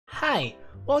Hi,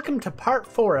 welcome to part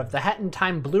 4 of the Hat in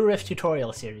Time Blue Rift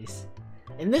tutorial series.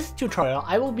 In this tutorial,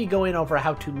 I will be going over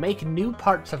how to make new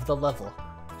parts of the level.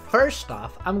 First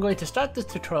off, I'm going to start this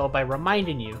tutorial by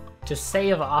reminding you to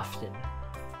save often.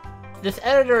 This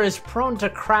editor is prone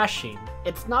to crashing.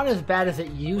 It's not as bad as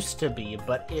it used to be,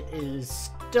 but it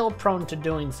is still prone to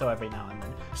doing so every now and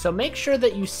then. So make sure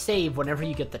that you save whenever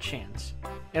you get the chance.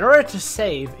 In order to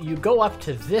save, you go up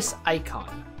to this icon,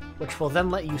 which will then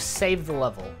let you save the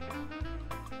level.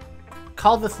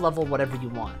 Call this level whatever you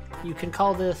want. You can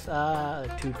call this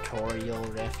tutorial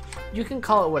rift. You can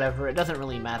call it whatever, it doesn't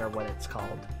really matter what it's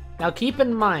called. Now keep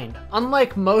in mind,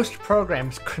 unlike most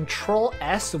programs, Control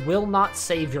S will not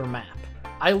save your map.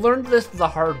 I learned this the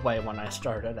hard way when I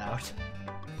started out.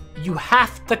 You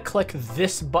have to click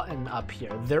this button up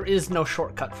here. There is no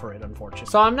shortcut for it,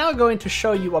 unfortunately. So I'm now going to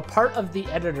show you a part of the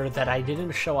editor that I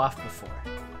didn't show off before.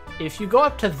 If you go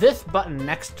up to this button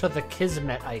next to the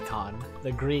Kismet icon,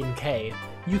 the green K,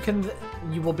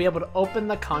 you will be able to open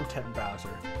the content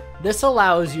browser. This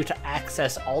allows you to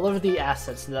access all of the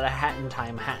assets that a Hat in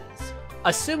Time has.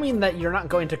 Assuming that you're not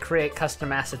going to create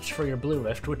custom assets for your Blue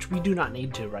Rift, which we do not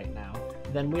need to right now,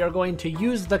 then we are going to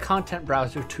use the content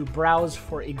browser to browse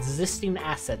for existing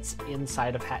assets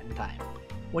inside of Hat in Time.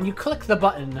 When you click the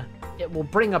button, it will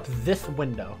bring up this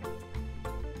window.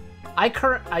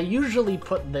 I usually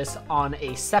put this on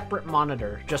a separate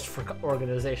monitor just for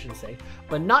organization's sake,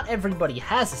 but not everybody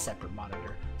has a separate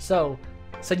monitor. So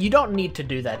you don't need to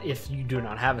do that if you do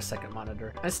not have a second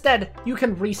monitor. Instead, you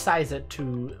can resize it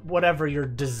to whatever your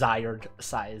desired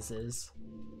size is.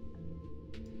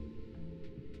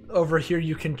 Over here,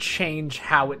 you can change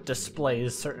how it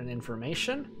displays certain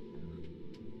information.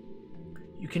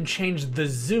 You can change the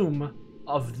zoom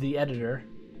of the editor.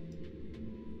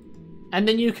 And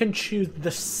then you can choose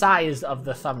the size of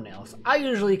the thumbnails. I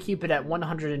usually keep it at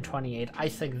 128. I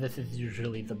think this is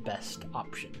usually the best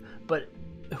option. But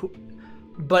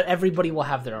everybody will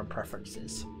have their own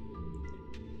preferences.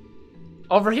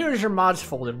 Over here is your mods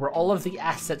folder where all of the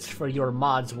assets for your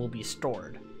mods will be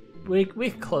stored. We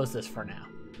can close this for now.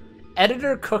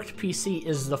 Editor Cooked PC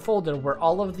is the folder where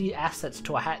all of the assets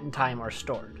to a Hat in Time are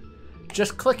stored.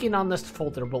 Just clicking on this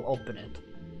folder will open it.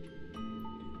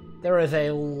 There is a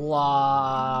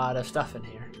lot of stuff in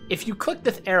here. If you click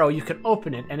this arrow, you can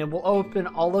open it, and it will open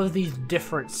all of these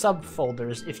different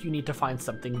subfolders if you need to find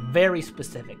something very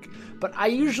specific. But I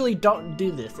usually don't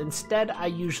do this. Instead, I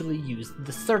usually use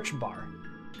the search bar.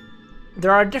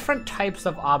 There are different types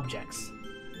of objects.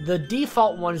 The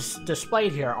default ones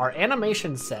displayed here are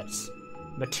animation sets,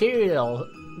 material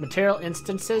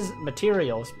instances,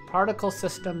 materials, particle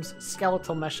systems,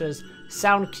 skeletal meshes,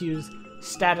 sound cues,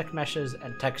 static meshes,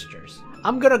 and textures.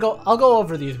 I'll go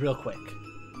over these real quick.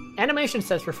 Animation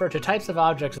sets refer to types of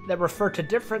objects that refer to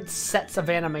different sets of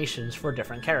animations for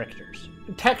different characters.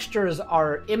 Textures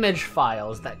are image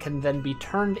files that can then be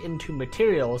turned into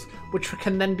materials, which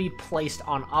can then be placed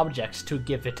on objects to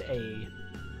give it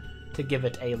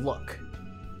a look.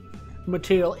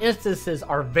 Material instances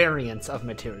are variants of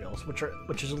materials,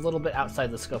 which is a little bit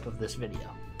outside the scope of this video.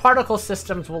 Particle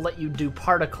systems will let you do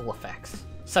particle effects,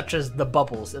 such as the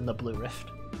bubbles in the Blue Rift.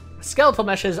 Skeletal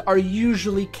meshes are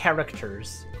usually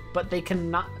characters, but they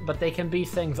can be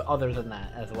things other than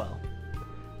that as well.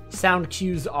 Sound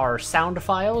cues are sound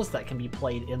files that can be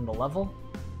played in the level.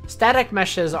 Static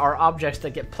meshes are objects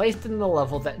that get placed in the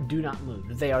level that do not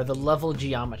move. They are the level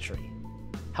geometry.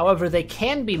 However, they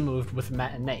can be moved with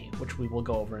Matinee, which we will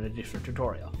go over in a different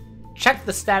tutorial. Check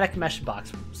the static mesh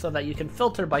box so that you can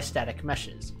filter by static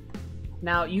meshes.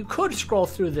 Now, you could scroll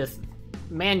through this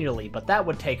manually, but that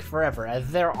would take forever,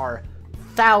 as there are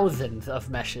thousands of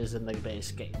meshes in the base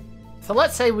game. So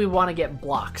let's say we want to get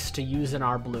blocks to use in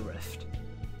our Blue Rift.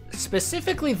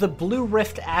 Specifically, the Blue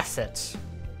Rift assets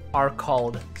are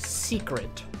called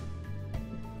secret.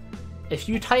 If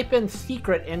you type in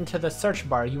secret into the search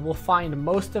bar, you will find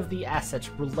most of the assets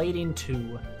relating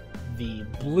to the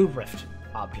Blue Rift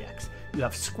objects. You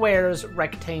have squares,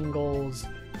 rectangles,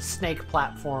 snake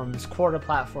platforms, quarter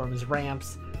platforms,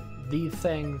 ramps, these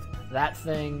things, that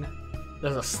thing.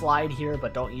 There's a slide here,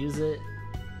 but don't use it.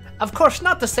 Of course,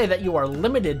 not to say that you are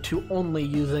limited to only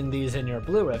using these in your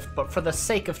Blue Rift, but for the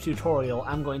sake of tutorial,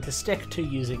 I'm going to stick to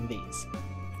using these.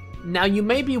 Now, you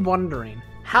may be wondering,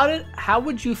 how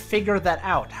would you figure that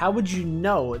out? How would you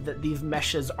know that these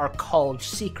meshes are called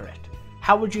secret?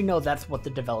 How would you know that's what the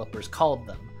developers called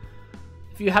them?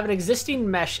 If you have an existing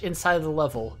mesh inside of the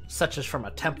level, such as from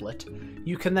a template,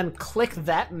 you can then click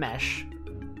that mesh,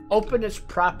 open its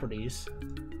properties,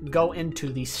 go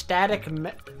into the static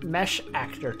mesh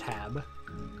actor tab,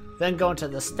 then go into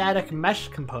the Static Mesh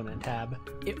Component tab.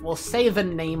 It will say the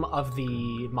name of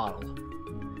the model.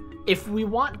 If we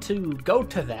want to go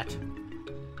to that,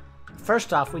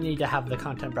 first off, we need to have the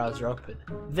content browser open.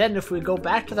 Then if we go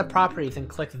back to the properties and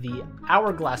click the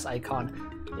hourglass icon,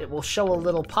 it will show a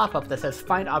little pop-up that says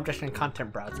Find Object in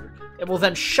Content Browser. It will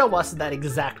then show us that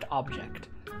exact object,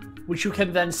 which you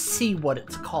can then see what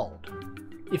it's called.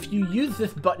 If you use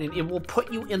this button, it will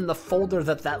put you in the folder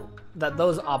that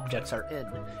those objects are in.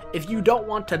 If you don't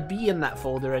want to be in that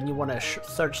folder and you want to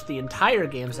search the entire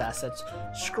game's assets,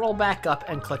 scroll back up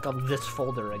and click on this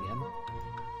folder again.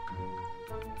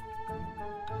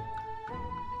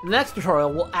 In the next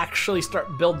tutorial, we'll actually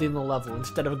start building the level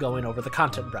instead of going over the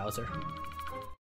content browser.